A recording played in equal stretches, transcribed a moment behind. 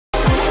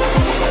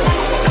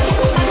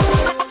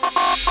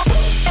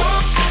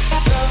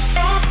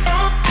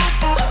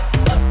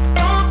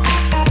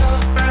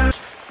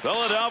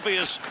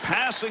This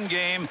passing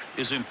game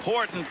is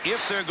important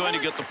if they're going to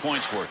get the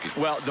points working.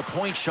 Well, the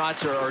point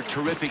shots are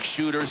terrific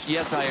shooters.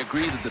 Yes, I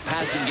agree that the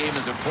passing game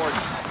is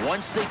important.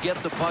 Once they get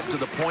the puck to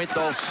the point,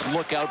 though,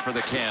 look out for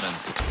the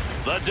cannons.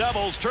 The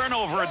Devils'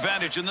 turnover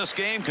advantage in this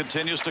game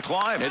continues to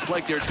climb. It's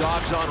like they're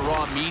dogs on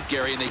raw meat,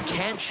 Gary, and they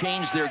can't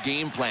change their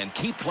game plan.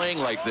 Keep playing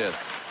like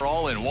this.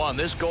 All in one.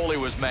 This goalie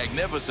was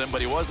magnificent,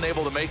 but he wasn't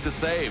able to make the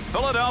save.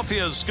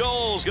 Philadelphia's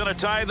goal is going to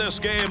tie this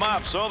game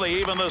up, so they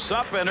even this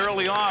up, and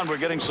early on we're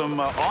getting some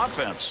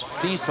offense.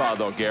 Seesaw,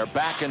 though, Gare,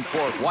 back and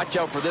forth. Watch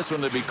out for this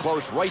one to be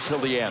close right till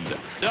the end.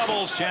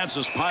 Devils'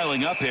 chances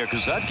piling up here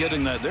because they're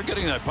getting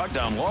that puck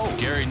down low.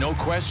 Gary, no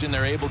question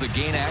they're able to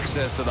gain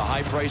access to the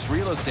high-priced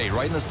real estate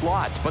right in the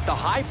slot. But the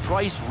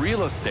high-priced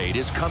real estate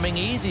is coming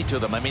easy to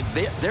them. I mean,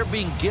 they're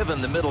being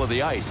given the middle of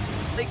the ice.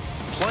 They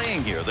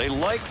playing here. They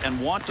like and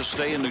want to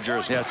stay in New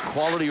Jersey. Yeah, it's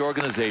quality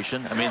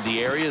organization. I mean,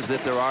 the areas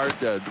that there are,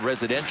 the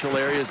residential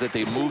areas that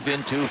they move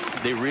into,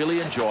 they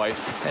really enjoy.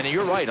 And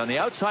you're right. On the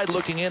outside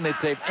looking in, they'd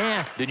say,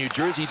 the New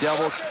Jersey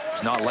Devils,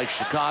 it's not like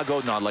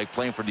Chicago, not like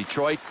playing for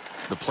Detroit.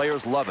 The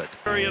players love it.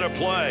 Period of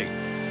play.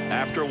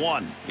 After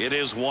one, it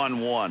is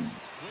 1-1.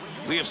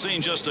 We have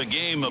seen just a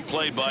game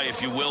played by,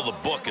 if you will, the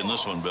book in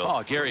this one, Bill.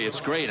 Oh, Gary, it's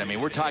great. I mean,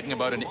 we're talking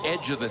about an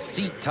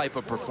edge-of-the-seat type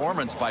of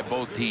performance by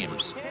both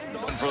teams.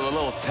 And for the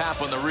little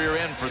tap on the rear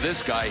end for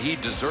this guy, he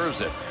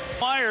deserves it.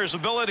 Myers'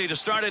 ability to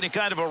start any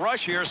kind of a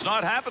rush here is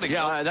not happening.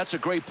 Yeah, that's a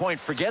great point.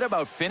 Forget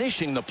about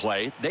finishing the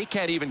play. They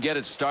can't even get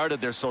it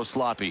started. They're so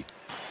sloppy.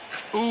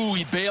 Ooh,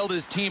 he bailed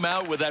his team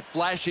out with that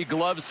flashy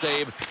glove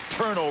save.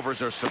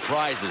 Turnovers are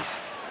surprises.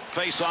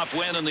 Face-off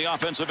win in the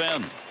offensive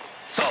end.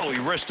 Oh, he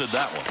wristed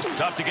that one.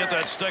 Tough to get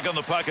that stick on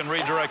the puck and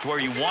redirect where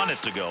you want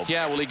it to go.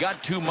 Yeah, well, he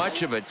got too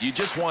much of it. You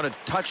just want to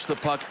touch the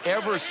puck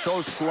ever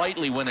so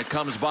slightly when it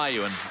comes by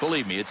you. And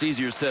believe me, it's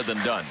easier said than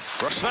done.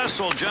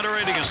 Cecil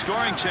generating a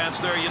scoring chance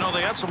there. You know,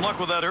 they had some luck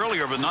with that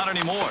earlier, but not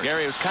anymore.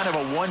 Gary, it was kind of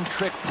a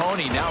one-trick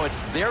pony. Now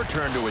it's their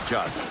turn to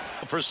adjust.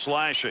 For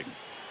slashing.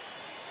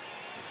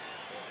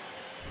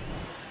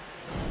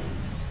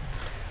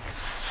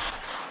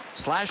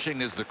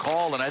 Slashing is the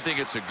call, and I think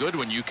it's a good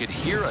one. You could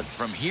hear it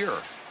from here.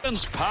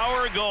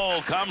 Power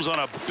goal comes on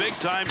a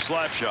big-time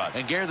slap shot.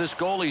 And Gare, this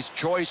goalie's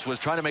choice was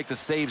trying to make the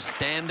save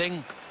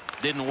standing.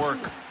 Didn't work.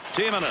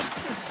 Timonen.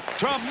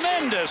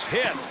 Tremendous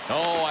hit.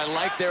 Oh, I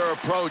like their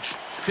approach.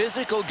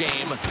 Physical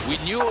game. We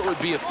knew it would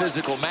be a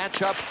physical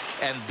matchup,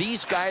 and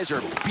these guys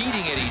are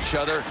beating at each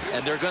other,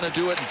 and they're going to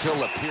do it until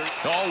the period.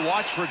 Oh,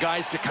 watch for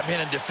guys to come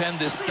in and defend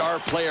this star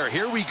player.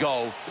 Here we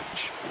go.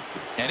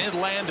 And it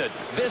landed.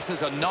 This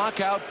is a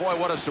knockout. Boy,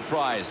 what a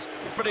surprise.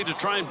 Ready to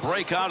try and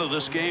break out of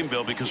this game,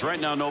 Bill, because right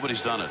now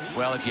nobody's done it.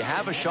 Well, if you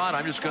have a shot,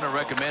 I'm just going to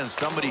recommend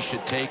somebody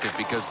should take it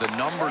because the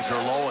numbers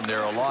are low and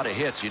there are a lot of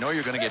hits. You know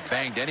you're going to get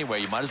banged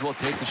anyway. You might as well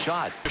take the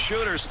shot.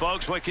 Shooters,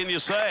 folks, what can you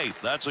say?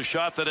 That's a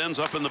shot that ends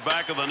up in the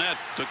back of the net.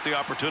 Took the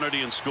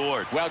opportunity and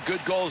scored. Well,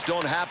 good goals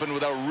don't happen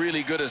without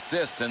really good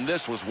assists, and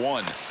this was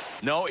one.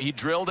 No, he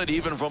drilled it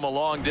even from a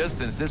long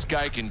distance. This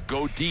guy can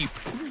go deep.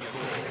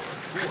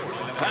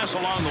 Pass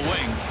along the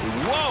wing.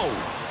 Whoa!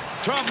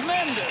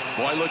 Tremendous!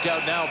 Boy, look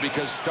out now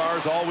because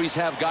Stars always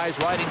have guys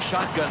riding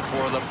shotgun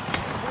for them.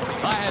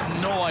 I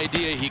had no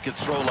idea he could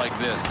throw like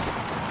this.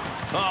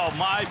 Oh,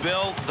 my,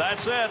 Bill.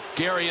 That's it.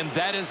 Gary, and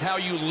that is how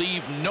you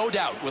leave, no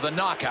doubt, with a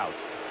knockout.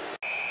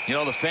 You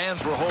know, the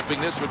fans were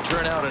hoping this would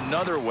turn out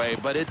another way,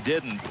 but it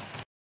didn't.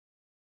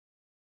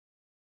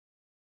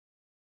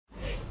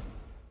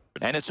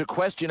 And it's a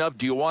question of,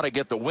 do you want to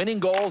get the winning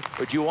goal,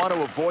 or do you want to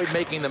avoid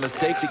making the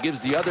mistake that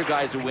gives the other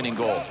guys a winning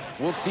goal?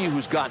 We'll see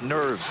who's got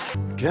nerves.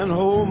 Can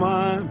hold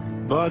my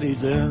body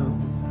down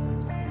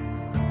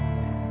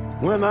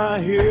when I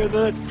hear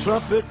that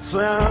trumpet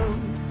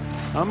sound.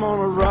 I'm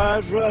gonna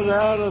rise right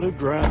out of the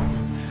ground.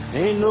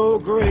 Ain't no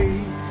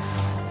grave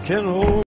can hold